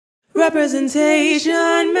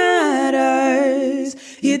Representation matters.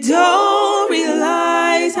 You don't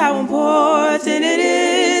realize how important it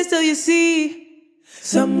is till you see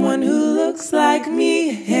someone who looks like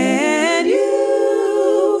me and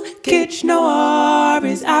you. KitsCH Noir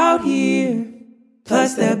is out here.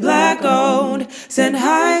 Plus they're black owned. Send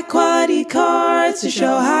high quality cards to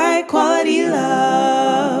show high quality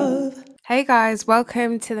love. Hey guys,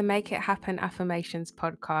 welcome to the Make It Happen Affirmations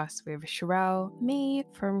podcast with Sherelle, me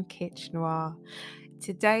from KitsCH Noir.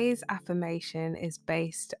 Today's affirmation is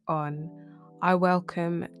based on I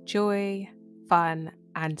welcome joy, fun,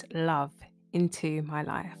 and love into my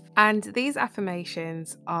life. And these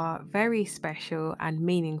affirmations are very special and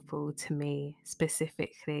meaningful to me,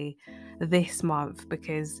 specifically this month,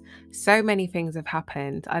 because so many things have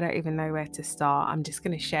happened. I don't even know where to start. I'm just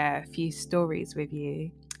going to share a few stories with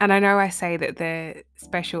you. And I know I say that they're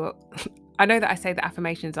special. I know that I say that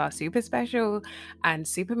affirmations are super special and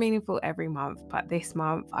super meaningful every month, but this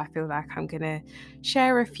month I feel like I'm going to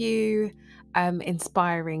share a few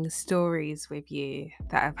inspiring stories with you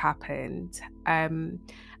that have happened. And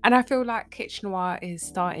I feel like KitsCH Noir is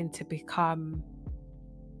starting to become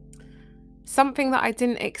something that I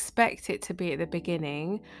didn't expect it to be at the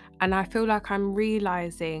beginning. And I feel like I'm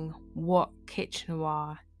realizing what KitsCH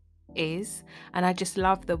Noir is, and I just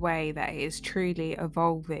love the way that it is truly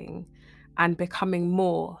evolving and becoming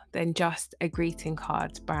more than just a greeting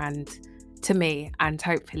card brand to me, and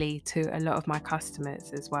hopefully to a lot of my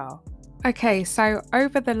customers as well. Okay, so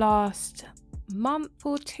over the last month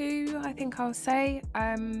or two, I think I'll say,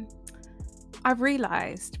 I've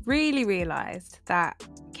really realized that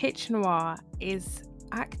KitsCH Noir is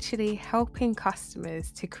actually helping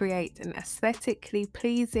customers to create an aesthetically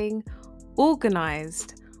pleasing,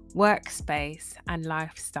 organized workspace and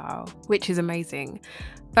lifestyle, which is amazing.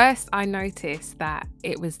 First, I noticed that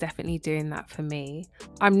it was definitely doing that for me.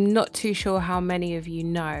 I'm not too sure how many of you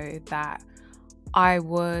know that I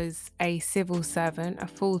was a civil servant, a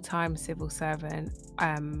full-time civil servant.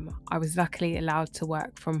 I was luckily allowed to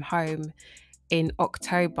work from home in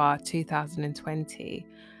October 2020.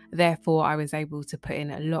 Therefore, I was able to put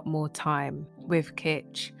in a lot more time with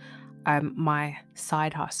KitsCH, my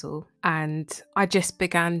side hustle, and I just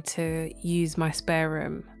began to use my spare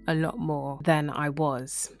room a lot more than I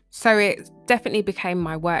was. So it definitely became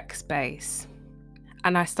my workspace,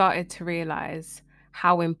 and I started to realize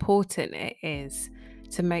how important it is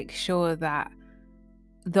to make sure that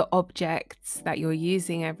the objects that you're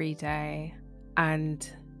using every day and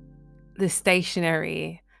the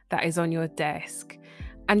stationery that is on your desk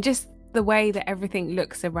and just the way that everything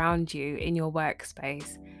looks around you in your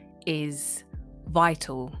workspace is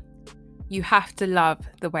vital. You have to love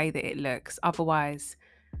the way that it looks, otherwise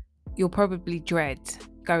you'll probably dread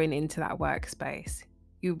going into that workspace.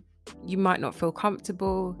 You might not feel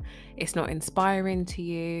comfortable, it's not inspiring to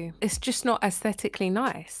you, it's just not aesthetically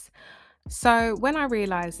nice. So when I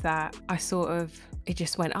realized that, it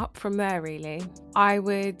just went up from there really. I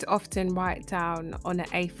would often write down on an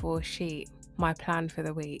A4 sheet my plan for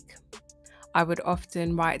the week. I would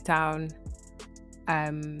often write down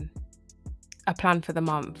a plan for the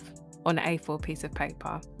month on an A4 piece of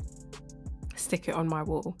paper, stick it on my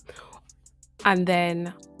wall, and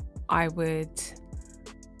then I would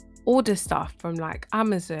order stuff from like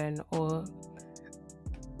Amazon or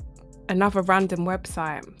another random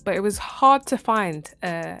website, but it was hard to find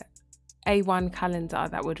a A1 calendar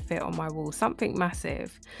that would fit on my wall, something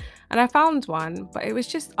massive. And I found one, but it was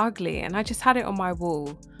just ugly, and I just had it on my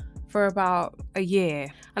wall for about a year.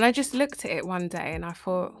 And I just looked at it one day and I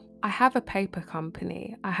thought, I have a paper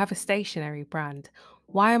company, I have a stationery brand.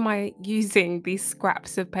 Why am I using these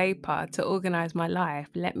scraps of paper to organize my life?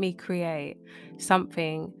 Let me create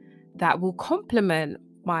something that will complement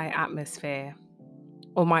my atmosphere,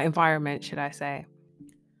 or my environment, should I say.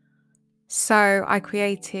 So I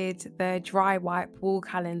created the dry wipe wall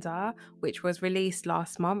calendar, which was released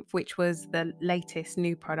last month, which was the latest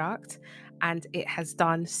new product, and it has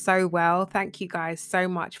done so well. Thank you guys so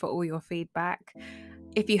much for all your feedback.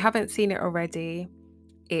 If you haven't seen it already,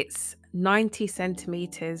 it's 90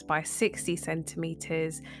 centimeters by 60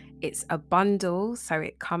 centimeters. It's a bundle, so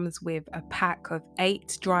it comes with a pack of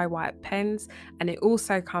 8 dry wipe pens, and it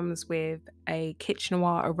also comes with a KitsCH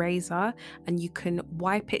Noir eraser, and you can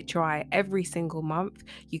wipe it dry every single month.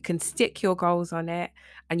 You can stick your goals on it,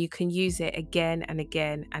 and you can use it again and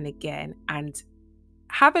again and again. And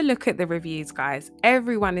have a look at the reviews, guys.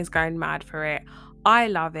 Everyone is going mad for it. I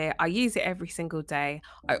love it. I use it every single day.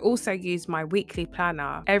 I also use my weekly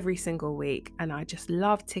planner every single week, and I just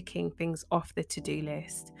love ticking things off the to-do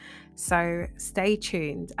list. So stay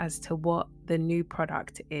tuned as to what the new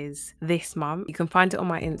product is this month. You can find it on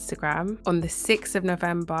my Instagram. On the 6th of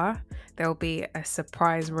November, there'll be a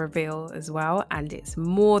surprise reveal as well, and it's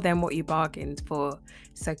more than what you bargained for.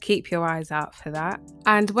 So keep your eyes out for that.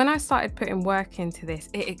 And when I started putting work into this,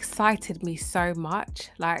 it excited me so much.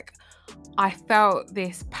 Like, I felt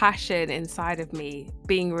this passion inside of me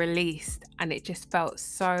being released, and it just felt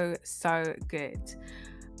so, so good.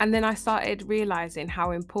 And then I started realizing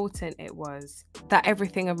how important it was that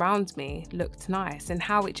everything around me looked nice, and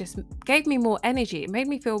how it just gave me more energy. It made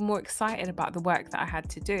me feel more excited about the work that I had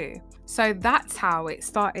to do. So that's how it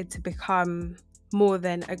started to become more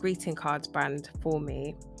than a greeting cards brand for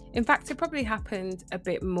me. In fact, it probably happened a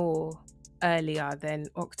bit more earlier than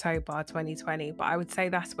October 2020, but I would say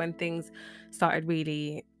that's when things started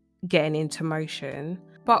really getting into motion.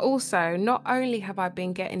 But also, not only have I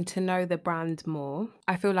been getting to know the brand more,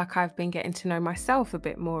 I feel like I've been getting to know myself a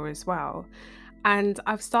bit more as well. And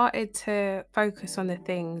I've started to focus on the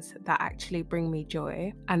things that actually bring me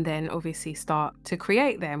joy, and then obviously start to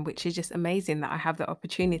create them, which is just amazing that I have the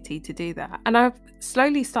opportunity to do that. And I've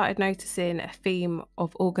slowly started noticing a theme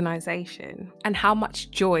of organization and how much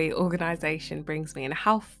joy organization brings me and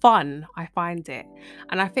how fun I find it.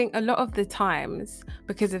 And I think a lot of the times,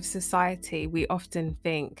 because of society, we often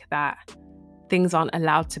think that things aren't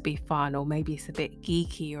allowed to be fun, or maybe it's a bit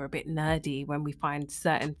geeky or a bit nerdy when we find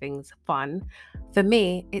certain things fun. For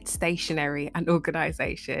me, it's stationery and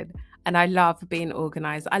organization. And I love being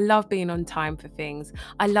organized. I love being on time for things.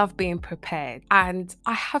 I love being prepared. And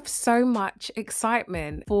I have so much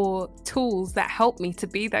excitement for tools that help me to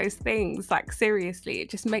be those things. Like, seriously, it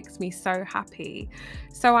just makes me so happy.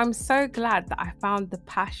 So I'm so glad that I found the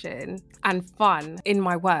passion and fun in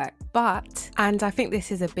my work. But, and I think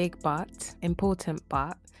this is a big but, important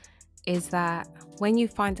but, is that when you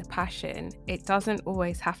find a passion, it doesn't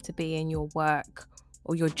always have to be in your work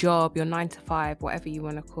or your job, your 9 to 5, whatever you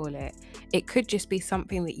want to call it. It could just be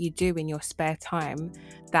something that you do in your spare time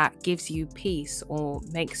that gives you peace or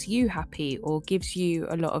makes you happy or gives you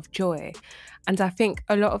a lot of joy. And I think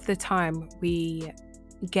a lot of the time we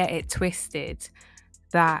get it twisted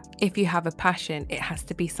that if you have a passion, it has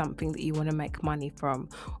to be something that you want to make money from.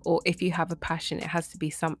 Or if you have a passion, it has to be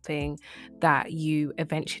something that you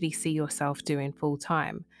eventually see yourself doing full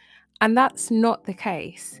time. And that's not the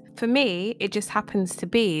case. For me, it just happens to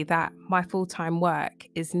be that my full-time work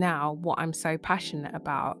is now what I'm so passionate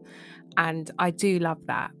about. And I do love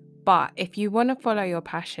that. But if you want to follow your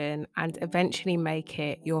passion and eventually make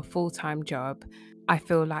it your full-time job, I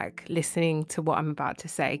feel like listening to what I'm about to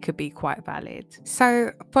say could be quite valid.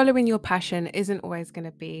 So following your passion isn't always going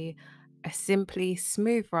to be a simply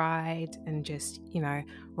smooth ride and just,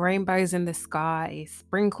 rainbows in the sky,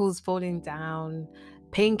 sprinkles falling down,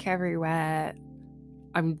 pink everywhere.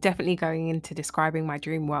 I'm definitely going into describing my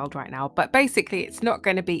dream world right now, but basically it's not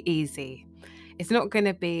going to be easy. It's not going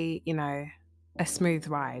to be, a smooth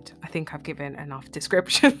ride. I think I've given enough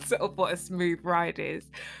descriptions of what a smooth ride is.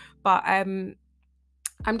 But I'm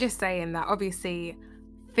just saying that obviously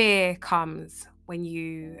fear comes when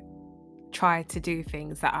you try to do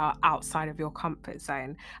things that are outside of your comfort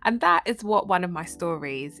zone. And that is what one of my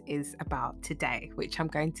stories is about today, which I'm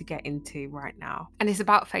going to get into right now. And it's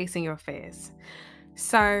about facing your fears.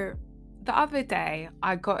 So the other day,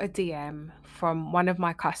 I got a DM from one of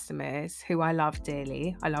my customers who I love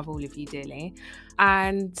dearly. I love all of you dearly.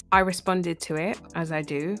 And I responded to it, as I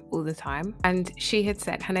do all the time. And she had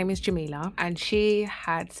said, her name is Jamila, and she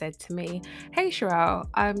had said to me, "Hey Sherelle,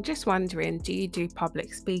 I'm just wondering, do you do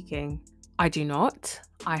public speaking?" I do not.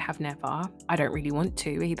 I have never. I don't really want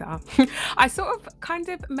to either. I sort of kind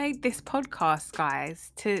of made this podcast,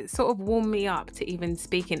 guys, to sort of warm me up to even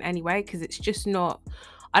speak in any way, because it's just not,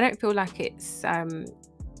 I don't feel like it's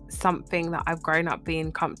something that I've grown up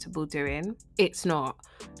being comfortable doing. It's not.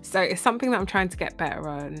 So it's something that I'm trying to get better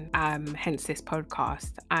on, hence this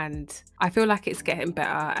podcast. And I feel like it's getting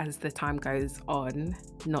better as the time goes on,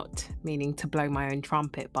 not meaning to blow my own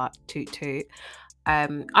trumpet, but toot toot.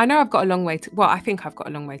 I know I've got a long way to, well, I think I've got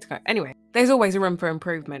a long way to go. Anyway, there's always a room for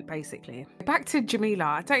improvement, basically. Back to Jamila.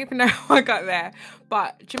 I don't even know how I got there,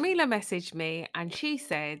 but Jamila messaged me and she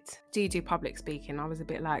said, "Do you do public speaking?" I was a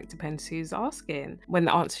bit like, depends who's asking, when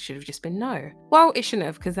the answer should have just been no. Well, it shouldn't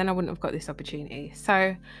have, because then I wouldn't have got this opportunity.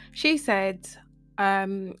 So she said,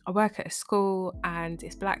 I work at a school and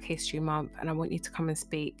it's Black History Month and I want you to come and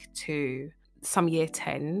speak to some year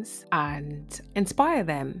 10s and inspire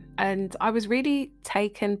them. And I was really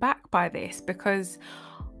taken back by this, because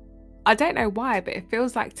I don't know why, but it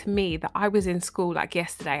feels like to me that I was in school like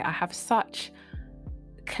yesterday. I have such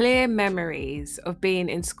clear memories of being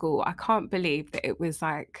in school. I can't believe that it was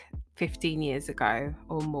like 15 years ago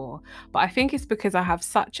or more. But I think it's because I have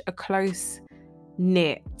such a close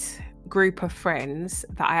knit group of friends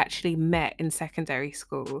that I actually met in secondary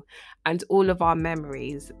school, and all of our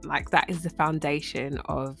memories, like that is the foundation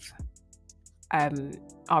of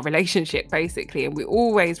our relationship basically, and we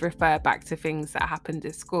always refer back to things that happened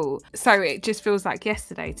at school, so it just feels like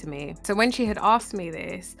yesterday to me. So when she had asked me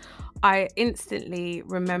this, I instantly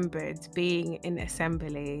remembered being in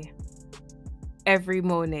assembly every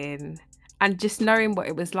morning and just knowing what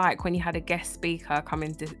it was like when you had a guest speaker come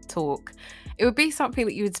in to talk. It would be something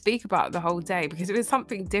that you would speak about the whole day because it was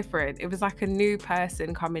something different. It was like a new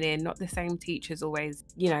person coming in, not the same teachers always,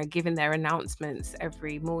 giving their announcements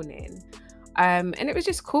every morning. And it was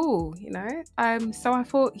just cool. So I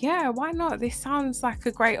thought, yeah, why not? This sounds like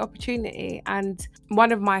a great opportunity. And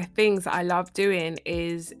one of my things that I love doing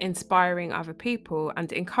is inspiring other people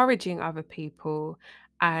and encouraging other people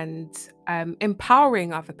and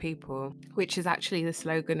empowering other people, which is actually the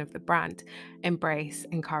slogan of the brand: embrace,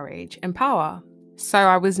 encourage, empower. So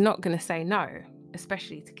I was not going to say no,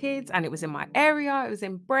 especially to kids. And it was in my area, it was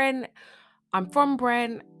in Brent. I'm from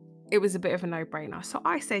Brent. It was a bit of a no-brainer. So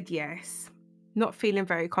I said yes, not feeling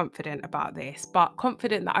very confident about this, but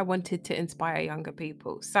confident that I wanted to inspire younger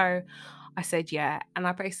people. So I said yeah. And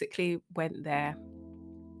I basically went there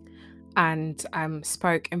and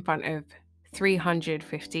spoke in front of 300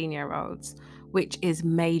 15-year-olds, which is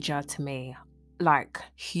major to me, like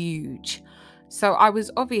huge. So I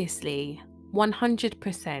was obviously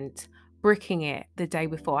 100% bricking it the day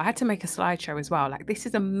before. I had to make a slideshow as well. Like, this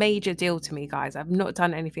is a major deal to me, guys. I've not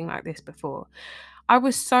done anything like this before. I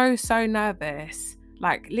was so nervous.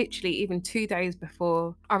 Like, literally even 2 days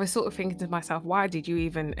before, I was sort of thinking to myself, why did you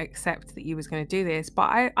even accept that you was going to do this?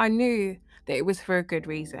 But I knew that it was for a good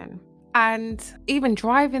reason. And even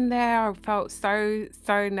driving there, I felt so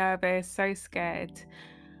nervous, so scared.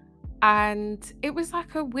 And it was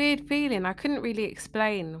like a weird feeling. I couldn't really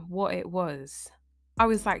explain what it was. I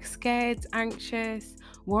was like scared, anxious,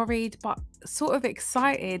 worried, but sort of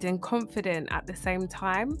excited and confident at the same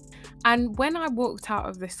time. And when I walked out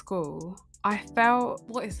of the school, I felt,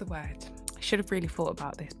 what is the word? I should have really thought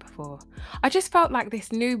about this before. I just felt like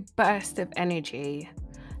this new burst of energy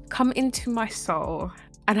come into my soul.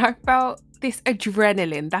 And I felt this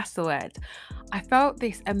adrenaline, that's the word. I felt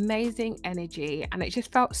this amazing energy and it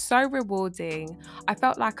just felt so rewarding. I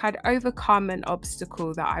felt like I'd overcome an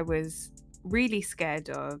obstacle that I was really scared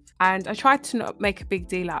of. And I tried to not make a big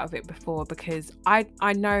deal out of it before because I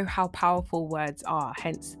know how powerful words are,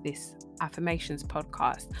 hence this affirmations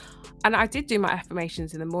podcast. And I did do my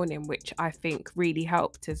affirmations in the morning, which I think really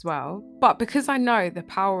helped as well. But because I know the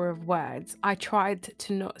power of words, I tried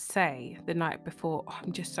to not say the night before, oh,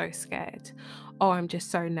 I'm just so scared. Oh, I'm just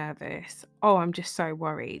so nervous. Oh, I'm just so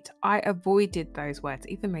worried. I avoided those words.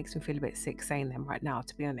 It even makes me feel a bit sick saying them right now,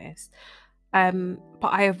 to be honest.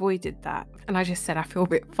 But I avoided that. And I just said, I feel a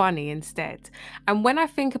bit funny instead. And when I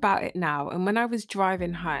think about it now, and when I was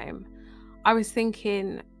driving home, I was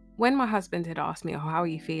thinking, when my husband had asked me, oh, how are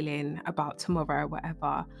you feeling about tomorrow,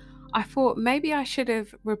 whatever, I thought maybe I should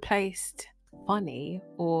have replaced funny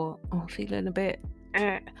or feeling a bit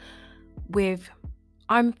with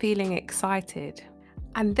I'm feeling excited.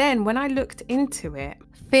 And then when I looked into it,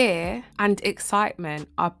 fear and excitement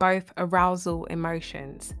are both arousal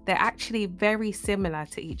emotions. They're actually very similar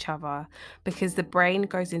to each other because the brain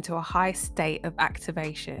goes into a high state of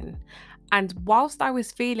activation. And whilst I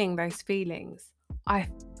was feeling those feelings, I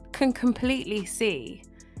can completely see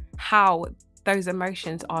how those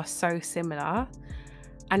emotions are so similar.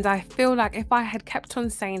 And I feel like if I had kept on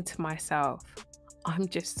saying to myself, I'm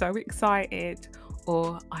just so excited,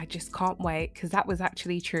 or I just can't wait, because that was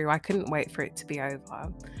actually true. I couldn't wait for it to be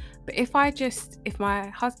over. But if my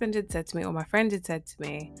husband had said to me, or my friend had said to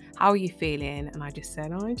me, how are you feeling? And I just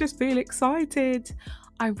said, I just feel excited,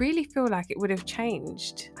 I really feel like it would have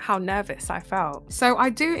changed how nervous I felt. So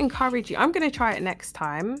I do encourage you. I'm going to try it next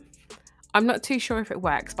time. I'm not too sure if it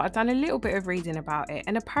works, but I've done a little bit of reading about it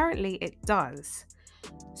and apparently it does.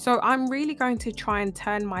 So I'm really going to try and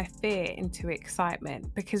turn my fear into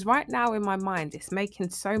excitement, because right now in my mind it's making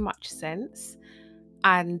so much sense.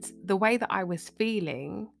 And the way that I was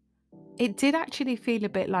feeling, it did actually feel a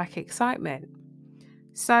bit like excitement.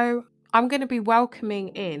 So I'm going to be welcoming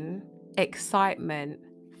in excitement,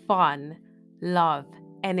 fun, love,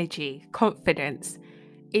 energy, confidence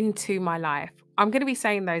into my life. I'm going to be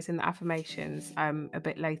saying those in the affirmations a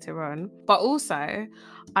bit later on. But also,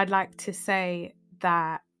 I'd like to say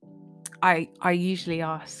that I usually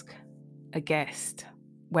ask a guest,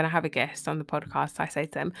 when I have a guest on the podcast, I say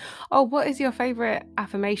to them, oh, what is your favorite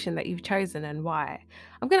affirmation that you've chosen and why?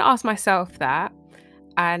 I'm going to ask myself that.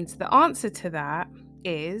 And the answer to that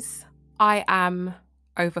is I am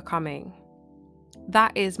overcoming.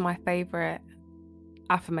 That is my favorite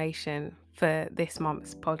affirmation for this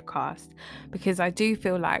month's podcast, because I do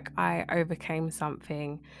feel like I overcame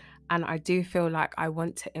something, and I do feel like I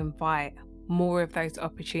want to invite more of those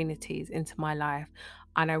opportunities into my life,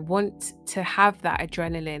 and I want to have that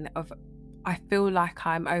adrenaline of I feel like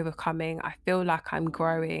I'm overcoming, I feel like I'm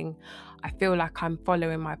growing, I feel like I'm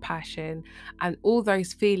following my passion, and all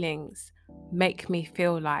those feelings make me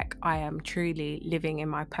feel like I am truly living in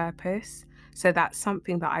my purpose. So that's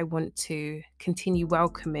something that I want to continue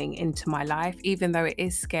welcoming into my life, even though it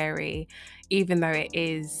is scary, even though it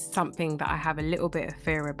is something that I have a little bit of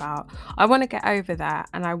fear about. I want to get over that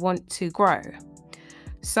and I want to grow.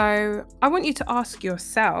 So I want you to ask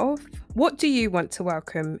yourself, what do you want to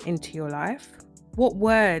welcome into your life? What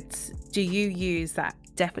words do you use that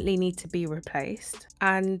definitely need to be replaced?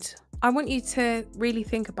 And I want you to really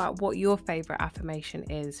think about what your favorite affirmation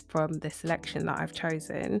is from the selection that I've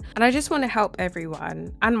chosen. And I just want to help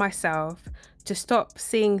everyone and myself to stop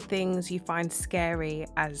seeing things you find scary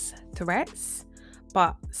as threats,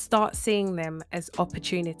 but start seeing them as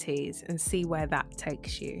opportunities and see where that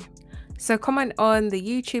takes you. So comment on the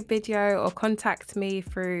YouTube video or contact me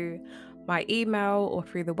through my email or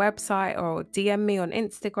through the website, or DM me on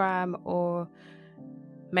Instagram, or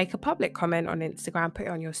make a public comment on Instagram, put it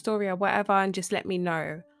on your story or whatever, and just let me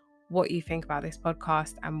know what you think about this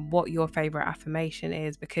podcast and what your favorite affirmation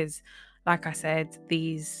is, because like I said,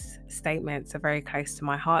 these statements are very close to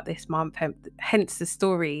my heart this month, hence the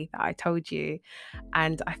story that I told you.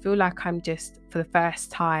 And I feel like I'm just, for the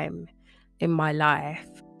first time in my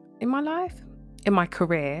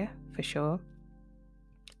career for sure,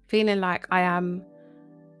 feeling like I am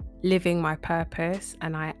living my purpose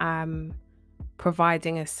and I am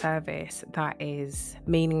providing a service that is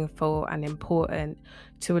meaningful and important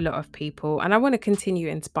to a lot of people. And I want to continue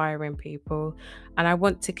inspiring people, and I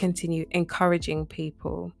want to continue encouraging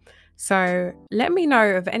people. So let me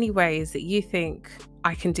know of any ways that you think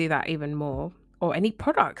I can do that even more, or any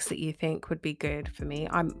products that you think would be good for me.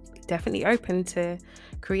 I'm definitely open to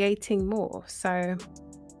creating more. So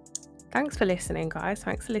thanks for listening, guys.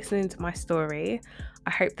 Thanks for listening to my story. I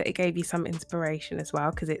hope that it gave you some inspiration as well,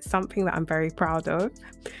 because it's something that I'm very proud of.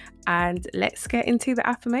 And let's get into the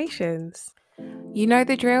affirmations. You know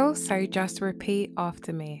the drill, so just repeat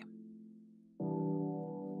after me.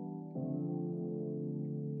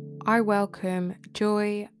 I welcome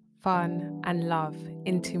joy, fun, and love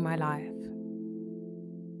into my life.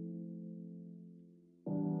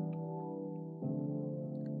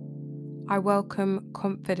 I welcome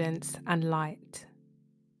confidence and light.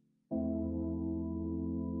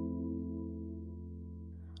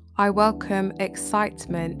 I welcome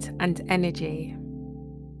excitement and energy.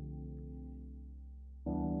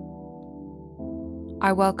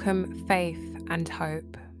 I welcome faith and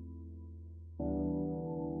hope.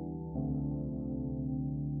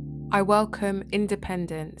 I welcome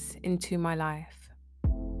independence into my life.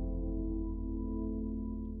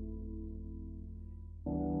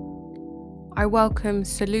 I welcome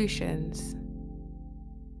solutions.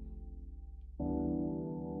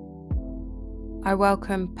 I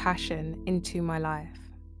welcome passion into my life.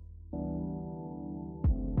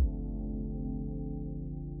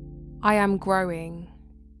 I am growing.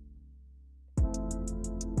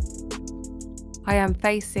 I am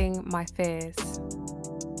facing my fears.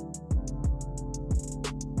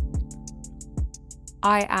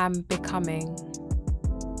 I am becoming.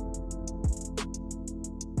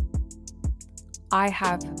 I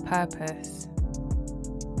have purpose.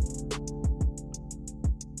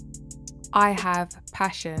 I have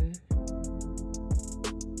passion.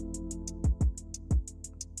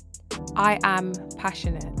 I am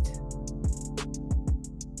passionate.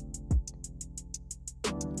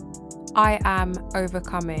 I am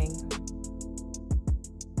overcoming.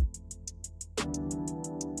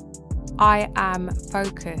 I am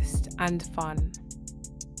focused and fun.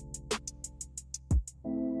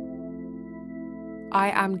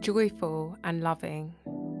 I am joyful and loving.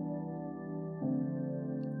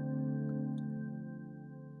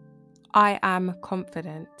 I am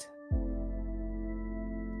confident.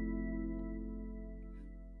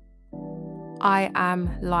 I am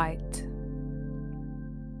light.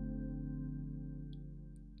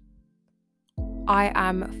 I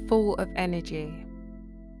am full of energy.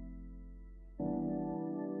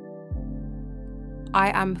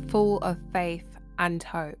 I am full of faith and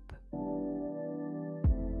hope.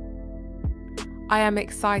 I am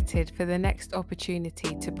excited for the next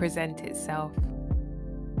opportunity to present itself.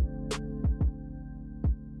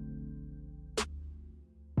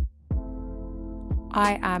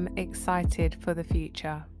 I am excited for the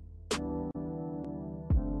future.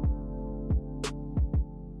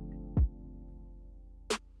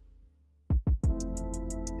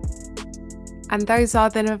 And those are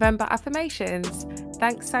the November affirmations.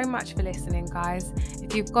 Thanks so much for listening, guys.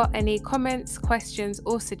 If you've got any comments, questions,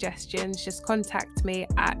 or suggestions, just contact me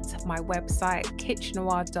at my website,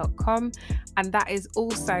 KitsCH.com. And that is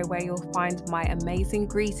also where you'll find my amazing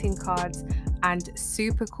greeting cards and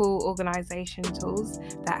super cool organization tools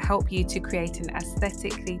that help you to create an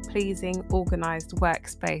aesthetically pleasing, organized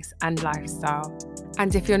workspace and lifestyle.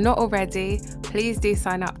 And if you're not already, please do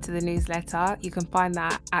sign up to the newsletter. You can find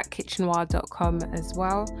that at KitsCH.com as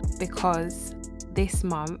well, because this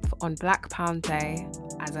month on Black Pound Day,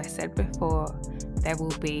 as I said before, there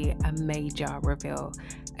will be a major reveal.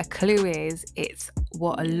 A clue is it's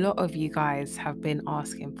what a lot of you guys have been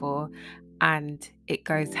asking for, and it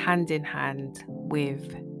goes hand in hand with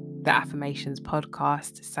the Affirmations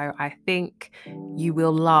podcast. So I think you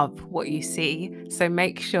will love what you see. So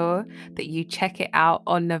make sure that you check it out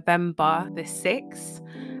on November the 6th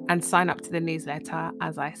and sign up to the newsletter.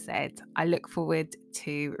 As I said, I look forward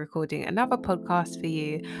to recording another podcast for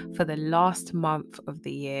you for the last month of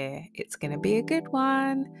the year. It's going to be a good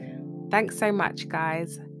one. Thanks so much,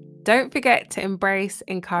 guys. Don't forget to embrace,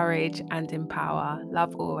 encourage, and empower.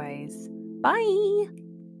 Love always. Bye.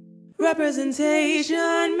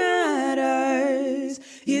 Representation matters.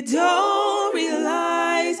 You don't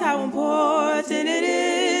realize how important it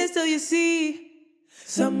is till you see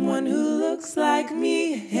someone who looks like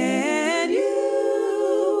me and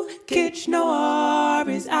you. KitsCH Noir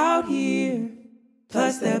is out here.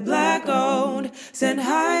 Plus they're Black owned. Send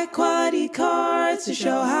high quality cards to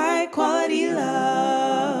show high quality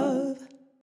love.